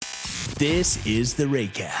This is the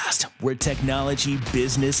RayCast, where technology,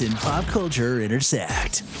 business, and pop culture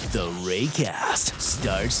intersect. The RayCast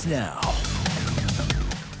starts now.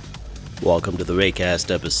 Welcome to the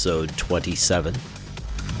RayCast, episode 27.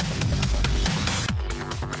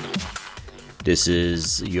 This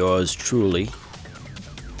is yours truly,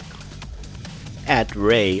 at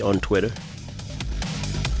Ray on Twitter.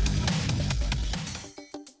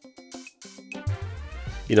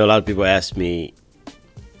 You know, a lot of people ask me,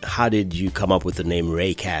 how did you come up with the name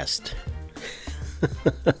RayCast?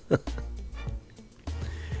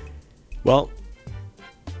 Well,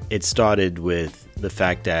 it started with the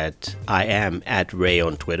fact that I am at Ray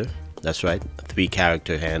on Twitter. That's right, a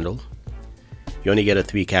 3-character handle. You only get a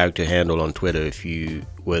 3-character handle on Twitter if you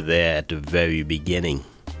were there at the very beginning,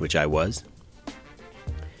 which I was.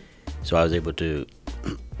 So I was able to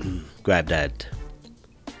grab that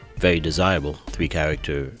very desirable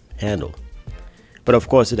 3-character handle. But of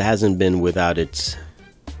course, it hasn't been without its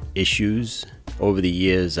issues. Over the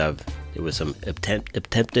years, there was some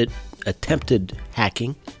attempted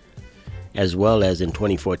hacking, as well as in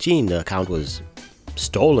 2014, the account was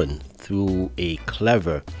stolen through a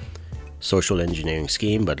clever social engineering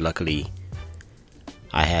scheme. But luckily,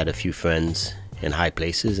 I had a few friends in high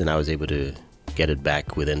places, and I was able to get it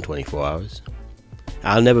back within 24 hours.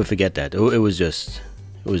 I'll never forget that. It was just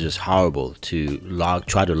horrible to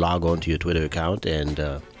try to log on to your Twitter account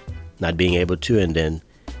and not being able to, and then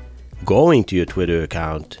going to your Twitter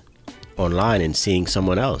account online and seeing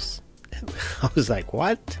someone else. I was like,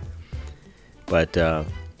 what? But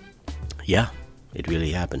yeah, it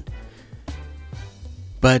really happened.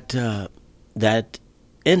 But that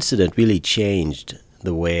incident really changed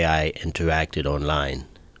the way I interacted online,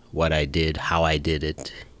 what I did, how I did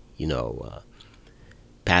it,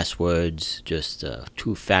 passwords, just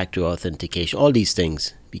two-factor authentication. All these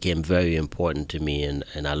things became very important to me, and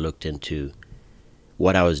I looked into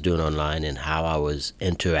what I was doing online and how I was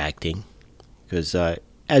interacting. Because,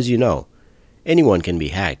 as you know, anyone can be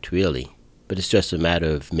hacked, really. But it's just a matter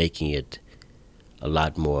of making it a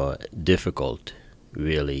lot more difficult,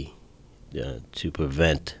 really, to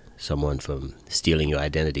prevent someone from stealing your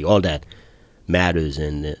identity. All that matters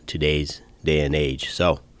in today's day and age.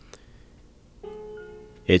 So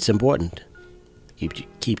it's important.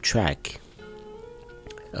 Keep track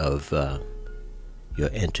of your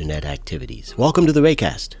internet activities. Welcome to the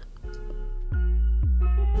RayCast.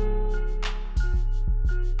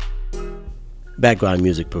 Background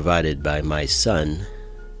music provided by my son.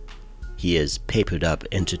 He is Papered Up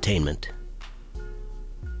Entertainment.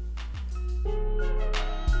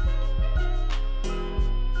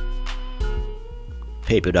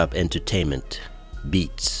 Papered Up Entertainment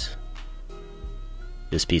Beats.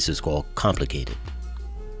 This piece is called Complicated.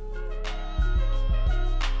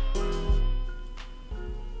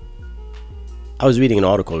 I was reading an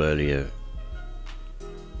article earlier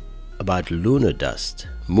about lunar dust,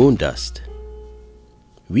 moon dust.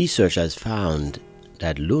 Research has found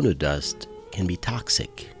that lunar dust can be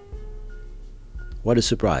toxic. What a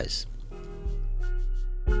surprise.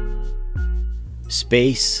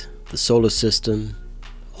 Space, the solar system,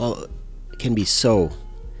 all can be so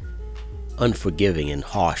unforgiving and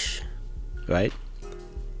harsh, right?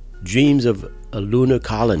 Dreams of a lunar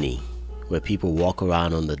colony where people walk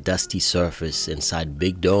around on the dusty surface inside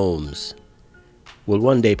big domes will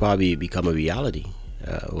one day probably become a reality.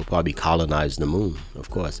 We'll probably colonize the moon, of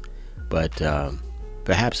course, but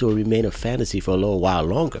perhaps it will remain a fantasy for a little while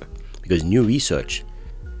longer, because new research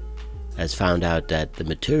has found out that the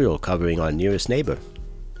material covering our nearest neighbor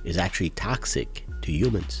is actually toxic to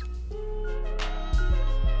humans.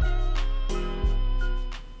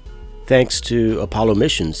 Thanks to Apollo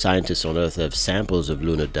missions, scientists on Earth have samples of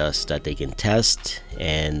lunar dust that they can test,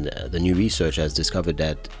 and the new research has discovered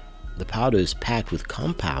that the powder is packed with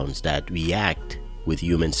compounds that react with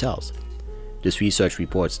human cells. This research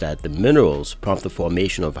reports that the minerals prompt the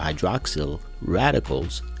formation of hydroxyl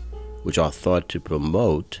radicals, which are thought to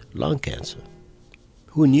promote lung cancer.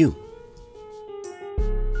 Who knew?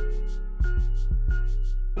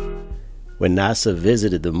 When NASA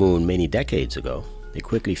visited the moon many decades ago, they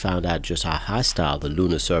quickly found out just how hostile the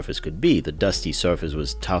lunar surface could be. The dusty surface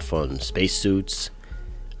was tough on spacesuits,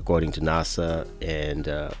 according to NASA, and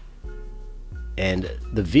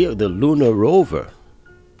the lunar rover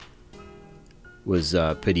was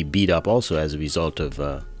pretty beat up also as a result of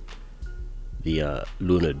the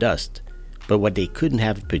lunar dust. But what they couldn't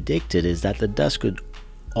have predicted is that the dust could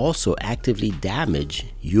also actively damage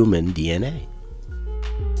human DNA.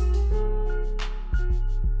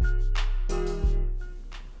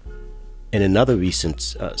 In another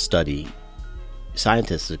recent study,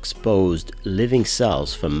 scientists exposed living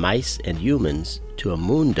cells from mice and humans to a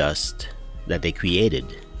moon dust that they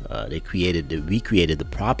created. Recreated the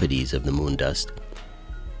properties of the moon dust,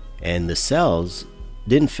 and the cells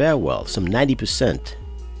didn't fare well. Some 90%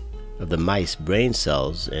 of the mice brain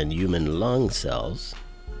cells and human lung cells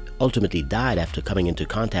ultimately died after coming into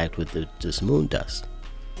contact with this moon dust.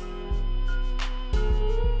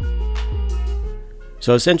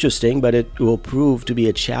 So it's interesting, but it will prove to be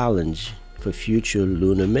a challenge for future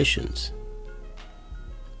lunar missions.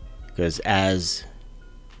 Because as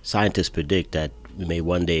scientists predict that we may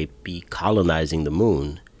one day be colonizing the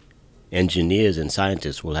moon, engineers and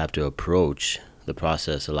scientists will have to approach the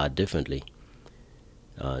process a lot differently,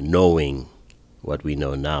 knowing what we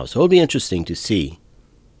know now. So it'll be interesting to see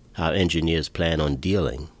how engineers plan on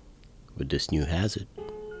dealing with this new hazard.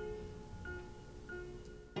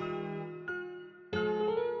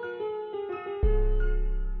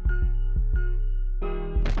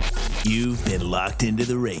 You've been locked into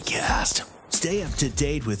the RayCast. Stay up to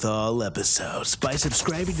date with all episodes by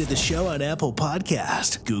subscribing to the show on Apple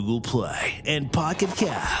Podcast, Google Play, and Pocket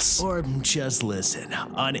Casts, or just listen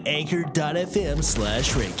on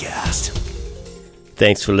anchor.fm/RayCast.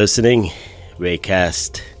 Thanks for listening,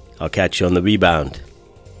 RayCast. I'll catch you on the rebound.